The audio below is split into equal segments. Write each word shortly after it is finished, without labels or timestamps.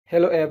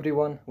Hello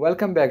everyone,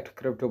 welcome back to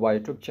Crypto by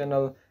YouTube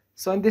channel.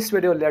 So in this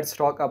video, let's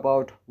talk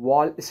about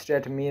Wall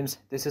Street memes.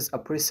 This is a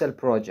pre-sale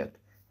project,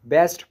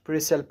 best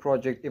pre-sale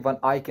project. Even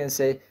I can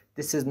say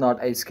this is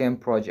not a scam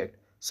project.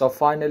 So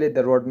finally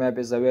the roadmap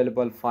is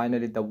available,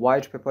 finally the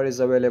white paper is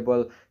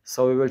available.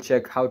 So we will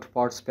check how to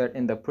participate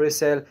in the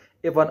pre-sale.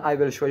 Even I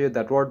will show you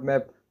the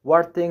roadmap,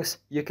 what things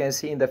you can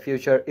see in the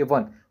future,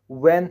 even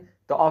when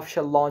the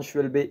official launch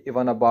will be,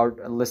 even about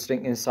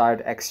listing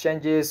inside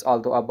exchanges,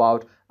 also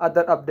about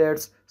other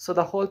updates. So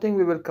the whole thing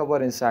we will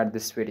cover inside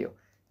this video.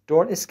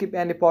 Don't skip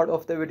any part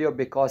of the video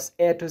because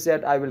A to Z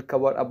I will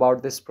cover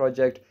about this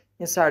project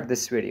inside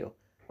this video.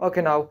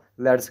 Okay, now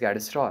let's get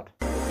started.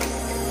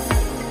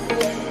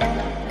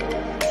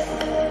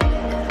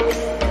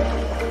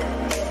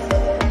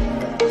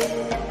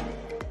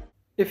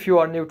 If you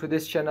are new to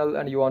this channel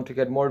and you want to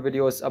get more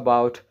videos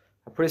about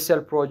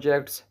pre-sale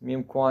projects,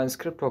 meme coins,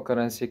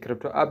 cryptocurrency,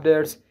 crypto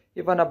updates,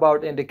 even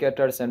about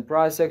indicators and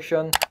price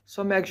action,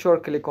 so make sure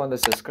click on the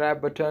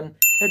subscribe button,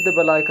 hit the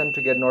bell icon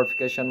to get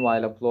notification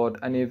while upload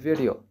a new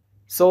video.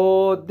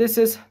 So this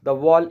is the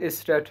Wall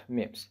Street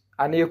memes,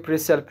 a new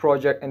pre-sale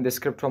project in this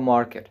crypto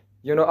market.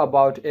 You know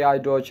about AI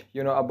Doge,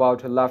 you know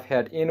about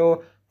Lafhead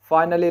Inu.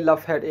 Finally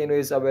Lafhead Inu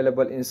is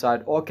available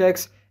inside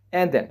OKEX,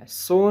 and then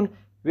soon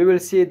we will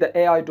see the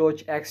AI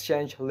Doge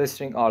exchange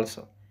listing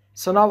also.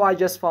 So now I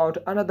just found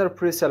another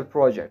pre-sale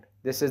project.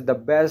 This is the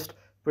best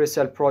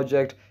pre-sale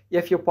project.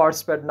 If you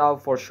participate now,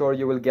 for sure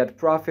you will get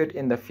profit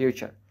in the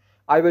future.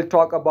 I will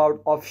talk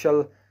about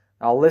official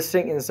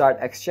listing inside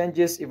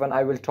exchanges. Even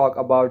I will talk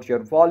about your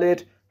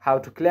wallet, how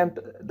to claim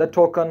the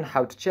token,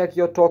 how to check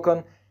your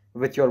token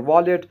with your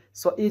wallet.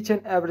 So each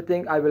and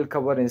everything I will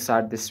cover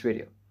inside this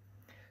video.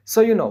 So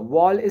you know,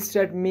 Wall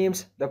Street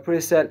memes, the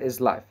pre-sale is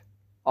live.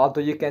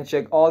 Although you can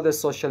check all the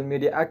social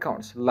media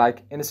accounts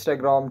like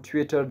Instagram,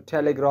 Twitter,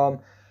 Telegram,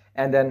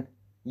 and then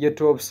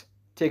YouTube's,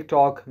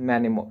 TikTok,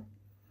 many more.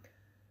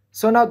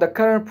 So now the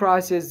current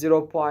price is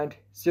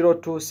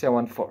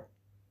 0.0274.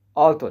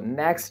 Although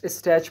next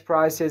stage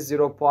price is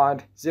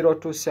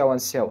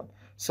 0.0277.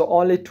 So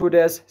only 2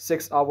 days,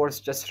 6 hours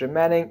just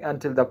remaining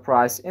until the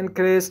price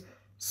increase.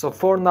 So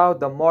for now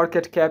the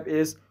market cap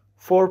is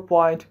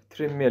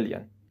 4.3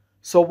 million.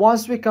 So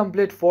once we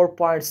complete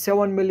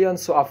 4.7 million,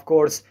 so of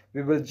course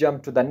we will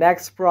jump to the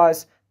next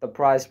price. The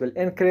price will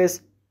increase.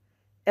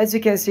 As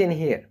you can see in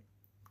here,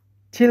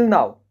 till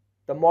now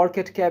the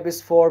market cap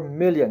is 4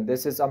 million.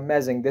 This is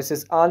amazing. This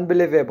is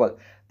unbelievable.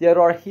 There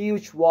are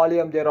huge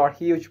volume, there are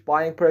huge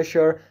buying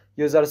pressure.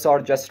 Users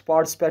are just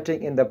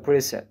participating in the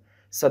pre-sale.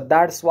 So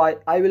that's why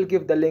I will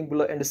give the link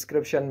below in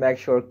description. Make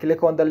sure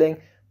click on the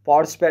link,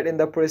 participate in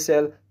the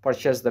pre-sale,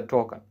 purchase the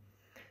token.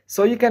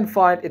 So you can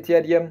find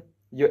Ethereum,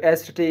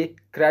 USDT,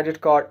 credit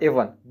card,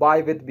 even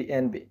buy with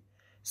BNB.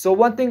 So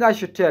one thing I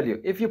should tell you,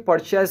 if you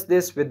purchase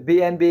this with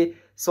BNB,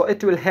 so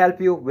it will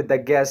help you with the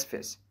gas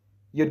fees.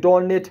 You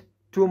don't need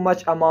too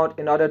much amount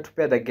in order to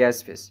pay the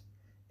gas fees.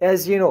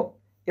 As you know,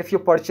 if you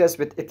purchase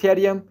with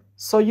Ethereum,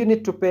 so you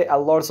need to pay a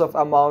lot of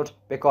amount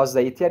because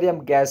the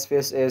Ethereum gas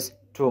fees is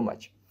too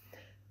much.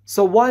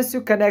 So once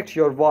you connect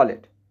your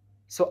wallet,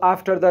 so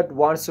after that,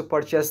 once you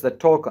purchase the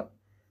token,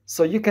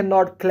 so you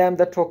cannot claim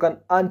the token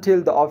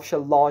until the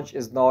official launch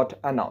is not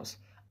announced,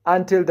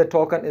 until the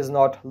token is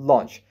not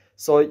launched.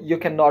 So you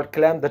cannot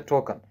claim the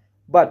token,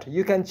 but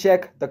you can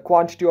check the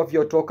quantity of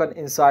your token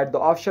inside the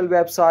official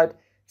website.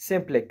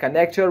 Simply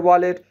connect your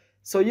wallet,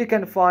 so you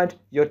can find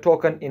your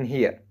token in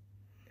here.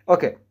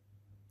 Okay,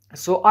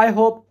 so I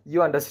hope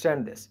you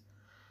understand this.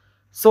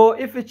 So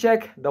if we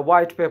check the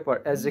white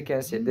paper, as you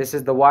can see, this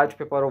is the white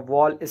paper of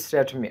Wall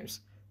Street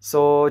memes.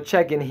 So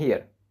check in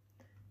here.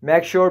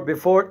 Make sure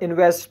before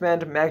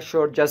investment, make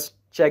sure just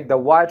check the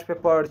white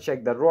paper,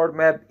 check the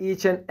roadmap,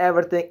 each and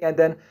everything, and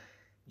then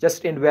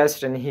just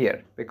invest in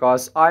here,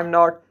 because I'm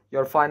not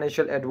your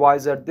financial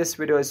advisor. This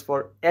video is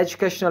for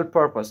educational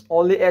purpose,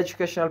 only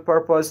educational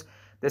purpose.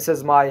 This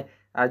is my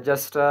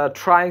just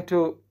trying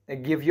to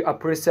give you a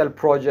pre-sale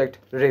project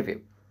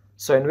review.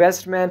 So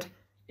investment,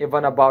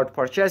 even about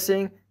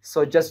purchasing,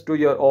 so just do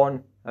your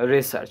own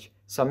research.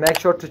 So make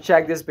sure to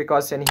check this,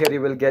 because in here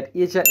you will get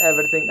each and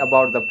everything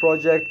about the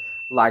project,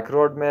 like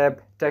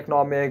roadmap,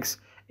 technomics,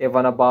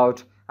 even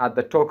about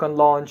the token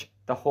launch,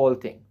 the whole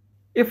thing.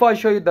 If I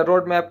show you the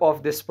roadmap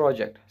of this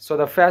project, so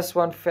the phase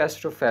 1, phase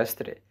 2, phase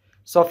 3.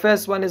 So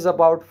phase 1 is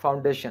about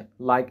foundation,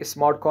 like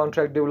smart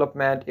contract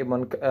development,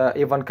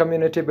 even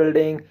community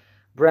building,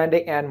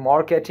 branding and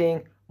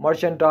marketing,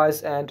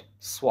 merchandise and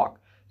swag.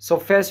 So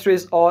phase 3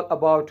 is all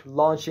about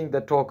launching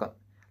the token,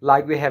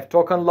 like we have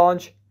token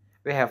launch,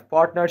 we have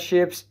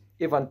partnerships,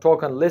 even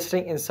token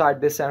listing inside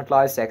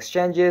decentralized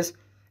exchanges,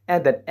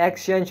 and then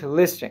exchange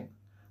listing,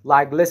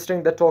 like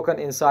listing the token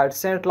inside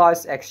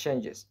centralized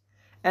exchanges.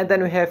 And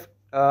then we have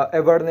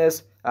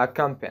awareness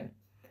campaign.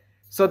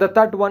 So the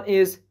third one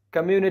is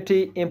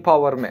community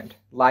empowerment,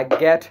 like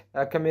get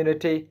a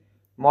community,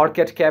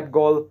 market cap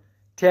goal,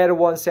 tier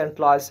 1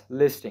 centralized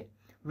listing.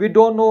 We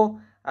don't know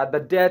the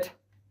date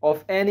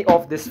of any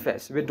of this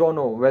phase. We don't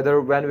know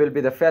whether when will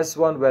be the phase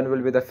 1, when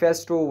will be the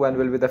phase 2, when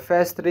will be the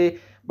phase 3,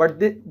 but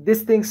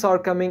these things are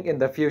coming in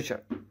the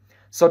future.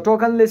 So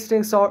token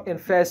listings are in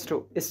phase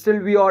 2. Still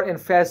we are in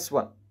phase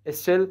 1.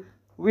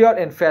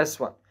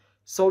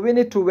 So we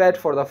need to wait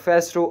for the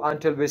phase 2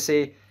 until we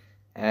see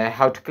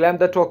how to claim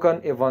the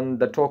token, even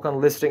the token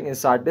listing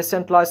inside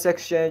decentralized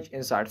exchange,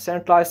 inside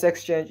centralized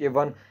exchange,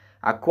 even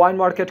a coin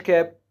market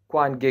cap,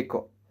 coin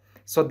gecko.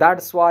 So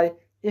that's why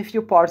if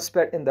you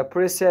participate in the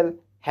pre-sale,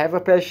 have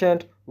a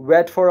patient,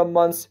 wait for a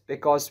month,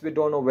 because we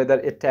don't know whether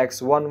it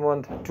takes 1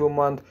 month, 2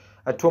 months,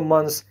 2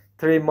 months,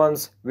 3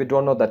 months. We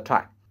don't know the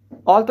time.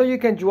 Although you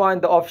can join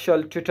the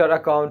official Twitter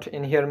account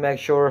in here, make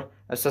sure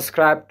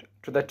subscribe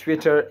to the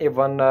Twitter,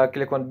 even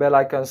click on bell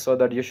icon so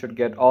that you should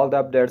get all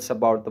the updates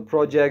about the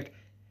project.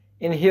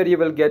 In here you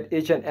will get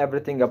each and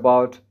everything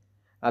about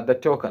the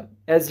token.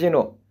 As you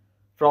know,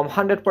 from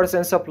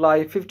 100%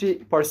 supply,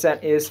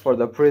 50% is for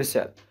the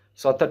pre-sale.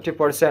 So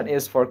 30%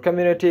 is for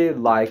community,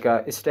 like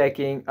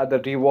staking,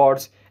 other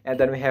rewards, and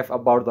then we have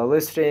about the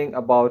listing,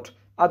 about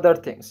other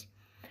things.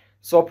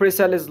 So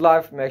pre-sale is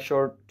live. Make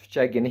sure to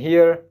check in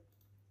here.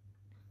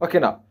 Okay,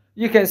 now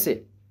you can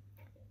see.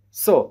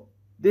 So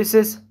this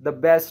is the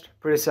best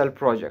pre-sale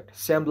project,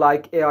 same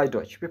like AI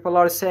Doge. People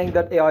are saying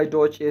that AI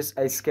Doge is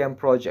a scam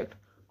project.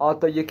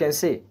 Although you can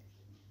see,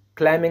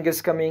 claiming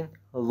is coming,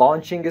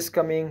 launching is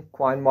coming,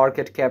 coin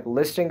market cap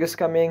listing is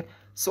coming.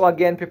 So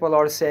again, people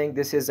are saying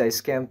this is a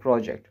scam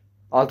project.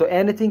 Although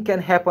anything can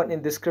happen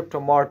in this crypto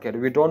market,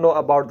 we don't know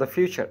about the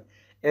future.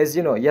 As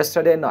you know,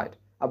 yesterday night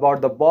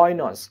about the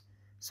Binance.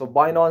 So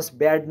Binance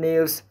bad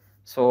news.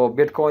 So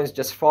Bitcoins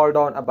just fall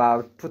down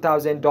about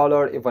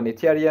 $2,000, even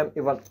Ethereum,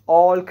 even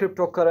all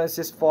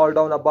cryptocurrencies fall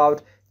down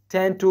about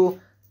 10 to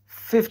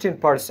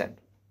 15%.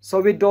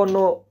 So we don't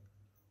know,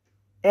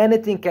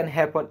 anything can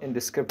happen in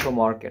this crypto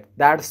market.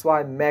 That's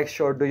why make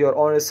sure do your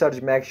own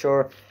research, make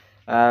sure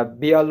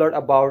be alert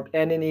about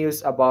any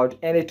news about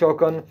any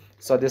token.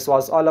 So this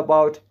was all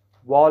about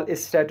Wall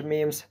Street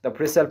memes, the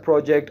pre-sale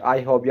project.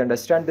 I hope you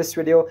understand this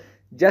video.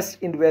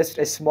 Just invest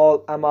a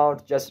small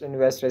amount,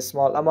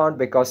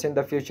 because in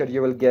the future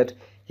you will get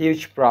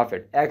huge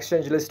profit.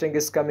 Exchange listing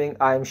is coming.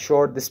 I am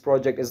sure this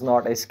project is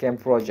not a scam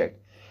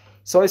project.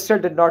 So still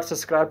did not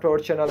subscribe to our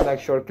channel, make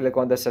sure click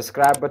on the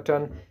subscribe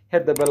button,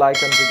 hit the bell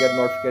icon to get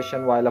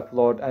notification while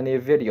upload any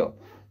video.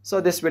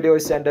 So this video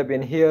is end up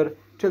in here.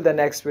 Till the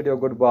next video,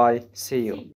 goodbye, see you.